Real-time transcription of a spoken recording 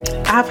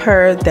I've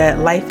heard that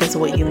life is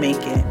what you make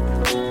it.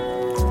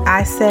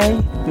 I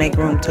say, make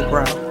room to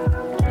grow.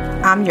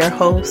 I'm your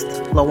host,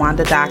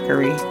 LaWanda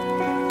Dockery,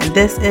 and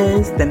this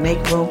is the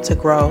Make Room to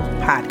Grow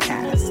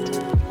podcast.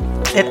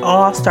 It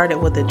all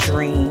started with a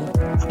dream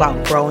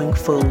about growing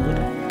food,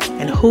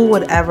 and who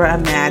would ever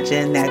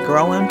imagine that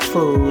growing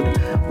food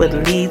would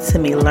lead to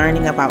me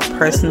learning about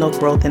personal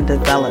growth and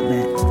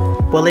development?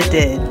 Well, it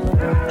did,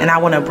 and I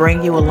want to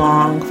bring you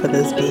along for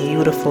this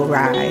beautiful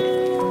ride.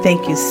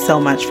 Thank you so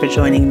much for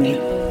joining me.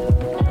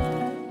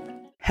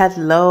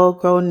 Hello,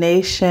 Grow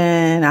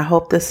Nation. I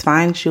hope this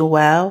finds you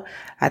well.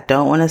 I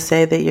don't want to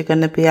say that you're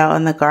going to be out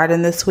in the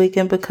garden this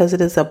weekend because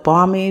it is a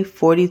balmy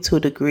 42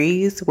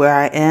 degrees where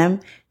I am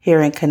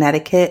here in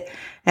Connecticut,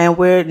 and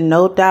we're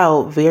no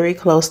doubt very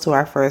close to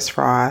our first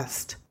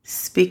frost.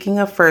 Speaking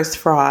of first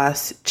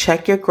frost,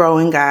 check your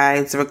growing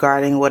guides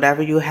regarding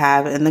whatever you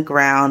have in the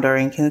ground or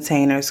in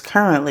containers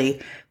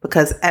currently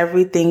because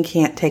everything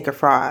can't take a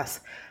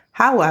frost.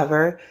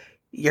 However,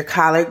 your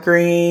collard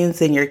greens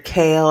and your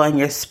kale and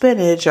your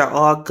spinach are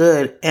all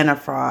good in a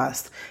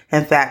frost.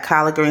 In fact,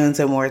 collard greens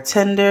are more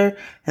tender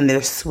and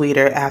they're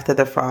sweeter after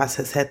the frost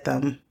has hit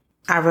them.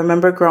 I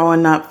remember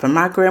growing up, for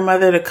my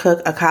grandmother to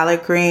cook a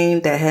collard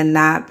green that had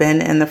not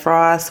been in the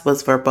frost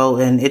was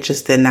verboten. It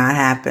just did not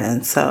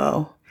happen.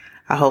 So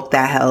I hope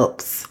that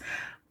helps.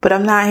 But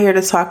I'm not here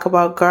to talk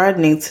about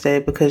gardening today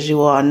because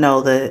you all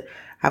know that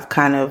I've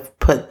kind of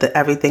put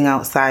everything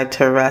outside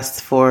to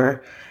rest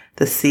for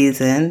the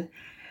season.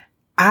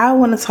 I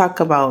want to talk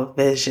about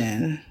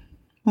vision,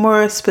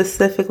 more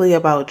specifically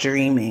about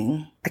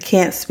dreaming. I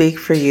can't speak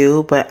for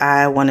you, but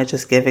I want to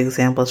just give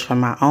examples from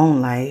my own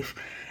life.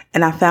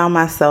 And I found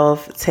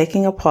myself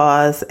taking a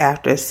pause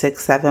after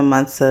 6-7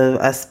 months of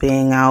us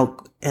being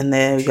out in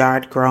the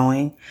yard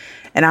growing.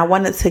 And I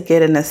wanted to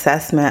get an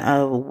assessment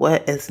of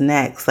what is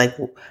next. Like,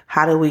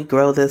 how do we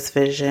grow this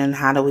vision?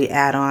 How do we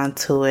add on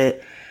to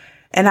it?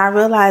 And I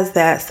realized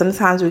that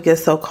sometimes we get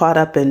so caught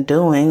up in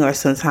doing, or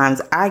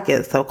sometimes I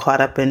get so caught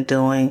up in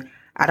doing,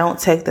 I don't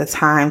take the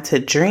time to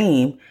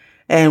dream.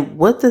 And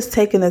what does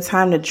taking the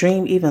time to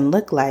dream even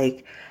look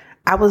like?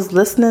 I was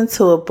listening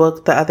to a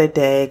book the other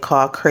day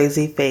called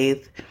Crazy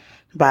Faith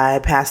by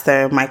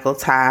Pastor Michael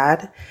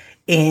Todd,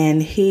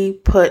 and he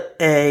put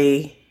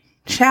a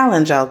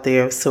challenge out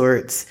there of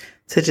sorts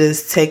to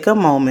just take a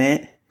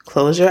moment,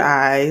 close your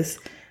eyes,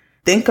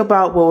 think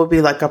about what would be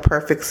like a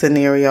perfect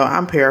scenario.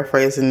 I'm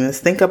paraphrasing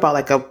this. Think about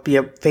like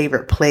your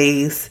favorite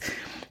place.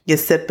 You're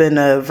sipping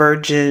a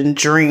virgin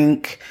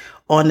drink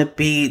on the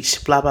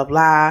beach, blah, blah,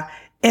 blah.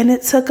 And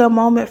it took a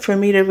moment for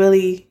me to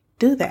really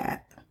do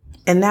that.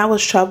 And that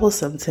was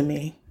troublesome to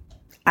me.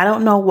 I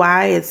don't know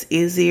why it's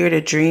easier to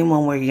dream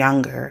when we're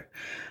younger.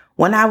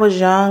 When I was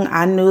young,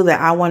 I knew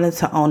that I wanted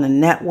to own a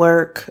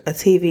network, a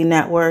TV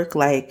network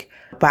like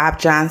Bob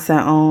Johnson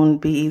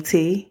owned BET.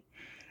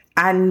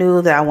 I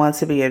knew that I wanted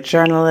to be a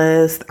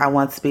journalist. I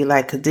wanted to be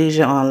like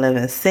Khadijah on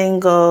Living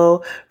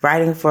Single,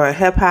 writing for a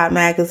hip hop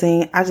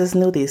magazine. I just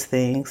knew these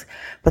things.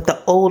 But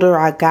the older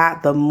I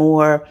got, the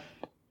more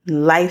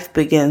life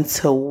began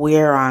to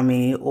wear on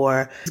me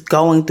or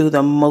going through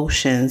the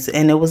motions.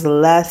 And it was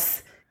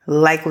less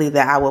likely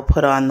that I would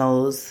put on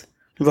those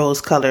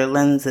rose-colored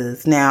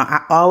lenses. Now,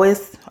 I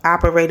always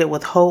operated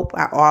with hope.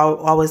 I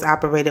always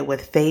operated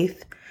with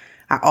faith.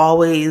 I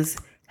always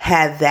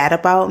had that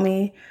about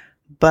me.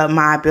 But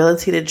my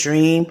ability to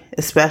dream,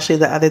 especially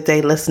the other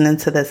day listening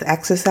to this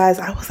exercise,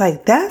 I was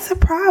like, that's a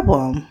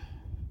problem.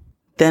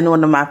 Then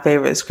one of my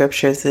favorite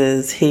scriptures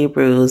is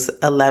Hebrews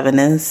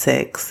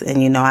 11:6.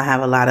 And you know, I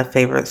have a lot of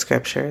favorite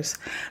scriptures.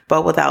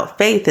 But without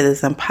faith, it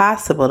is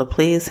impossible to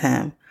please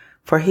him.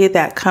 For he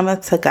that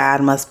cometh to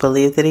God must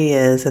believe that he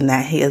is, and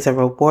that he is a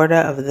rewarder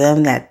of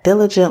them that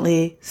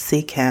diligently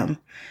seek him.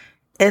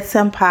 It's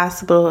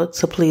impossible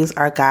to please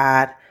our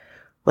God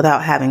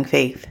without having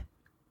faith.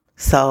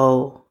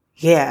 So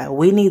yeah,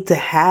 we need to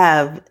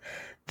have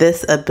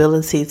this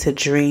ability to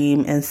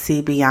dream and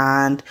see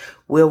beyond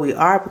where we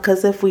are,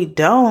 because if we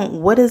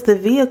don't, what is the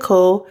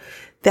vehicle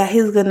that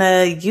he's going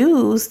to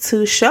use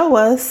to show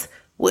us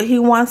what he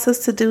wants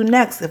us to do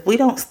next? If we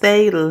don't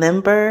stay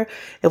limber,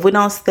 if we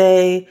don't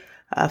stay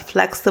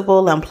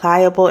flexible and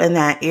pliable in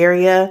that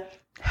area,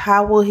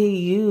 how will he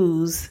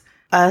use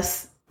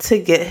us to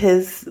get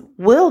his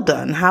will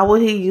done? How will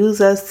he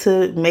use us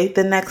to make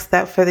the next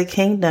step for the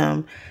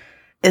kingdom?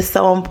 It's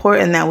so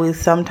important that we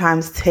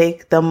sometimes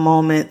take the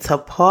moment to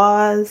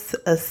pause,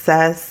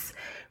 assess,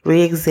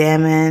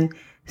 re-examine,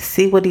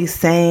 see what he's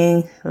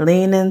saying,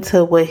 lean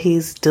into what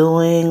he's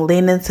doing,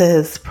 lean into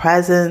his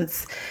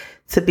presence,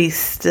 to be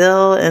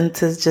still and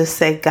to just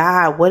say,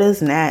 God, what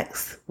is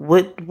next?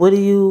 What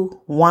do you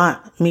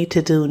want me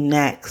to do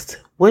next?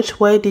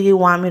 Which way do you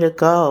want me to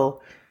go?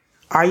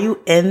 Are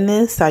you in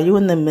this? Are you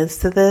in the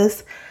midst of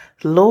this?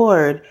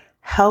 Lord,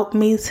 help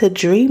me to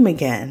dream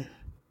again.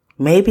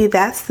 Maybe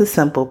that's the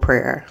simple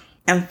prayer.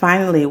 And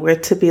finally, we're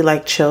to be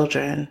like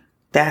children.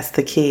 That's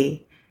the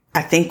key.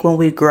 I think when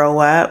we grow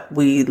up,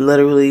 we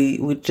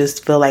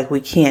just feel like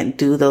we can't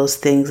do those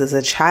things as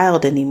a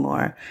child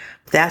anymore.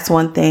 That's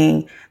one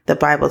thing the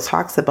Bible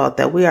talks about,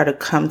 that we are to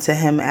come to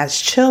him as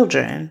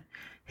children.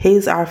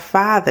 He's our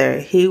Father.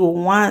 He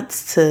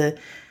wants to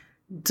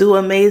do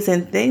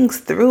amazing things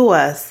through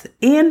us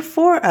and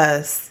for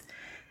us.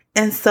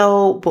 And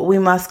so, but we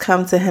must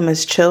come to him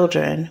as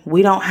children.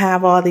 We don't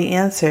have all the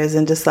answers,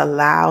 and just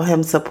allow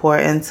him to pour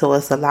into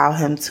us, allow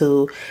him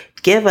to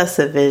give us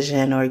a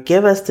vision or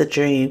give us the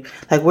dream.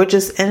 Like, we're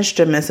just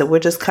instruments, and we're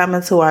just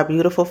coming to our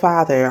beautiful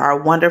Father,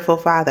 our wonderful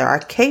Father, our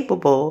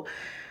capable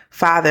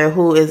Father,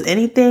 who is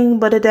anything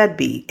but a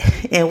deadbeat.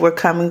 And we're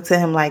coming to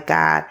him like,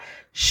 God,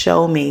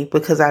 show me,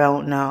 because I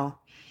don't know.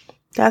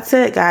 That's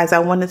it, guys. I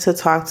wanted to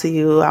talk to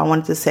you. I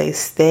wanted to say,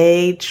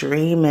 stay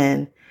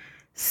dreaming.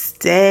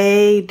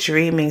 Stay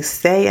dreaming.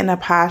 Stay in a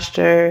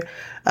posture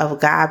of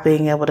God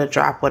being able to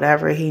drop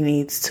whatever he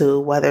needs to,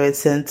 whether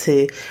it's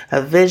into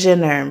a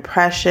vision or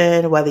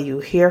impression, whether you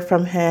hear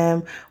from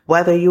him,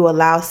 whether you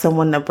allow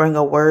someone to bring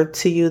a word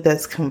to you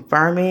that's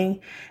confirming,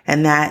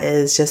 and that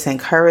is just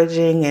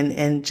encouraging,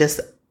 and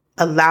just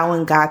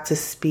allowing God to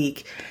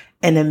speak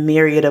in a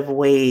myriad of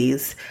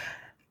ways.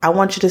 I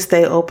want you to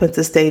stay open,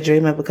 to stay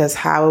dreaming, because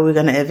how are we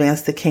going to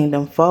advance the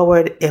kingdom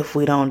forward if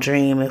we don't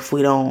dream, if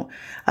we don't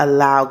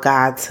allow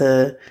God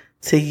to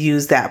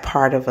use that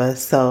part of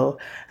us? So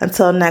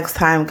until next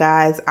time,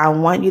 guys, I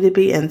want you to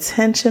be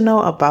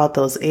intentional about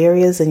those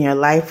areas in your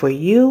life where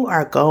you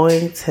are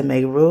going to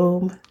make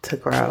room to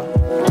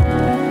grow.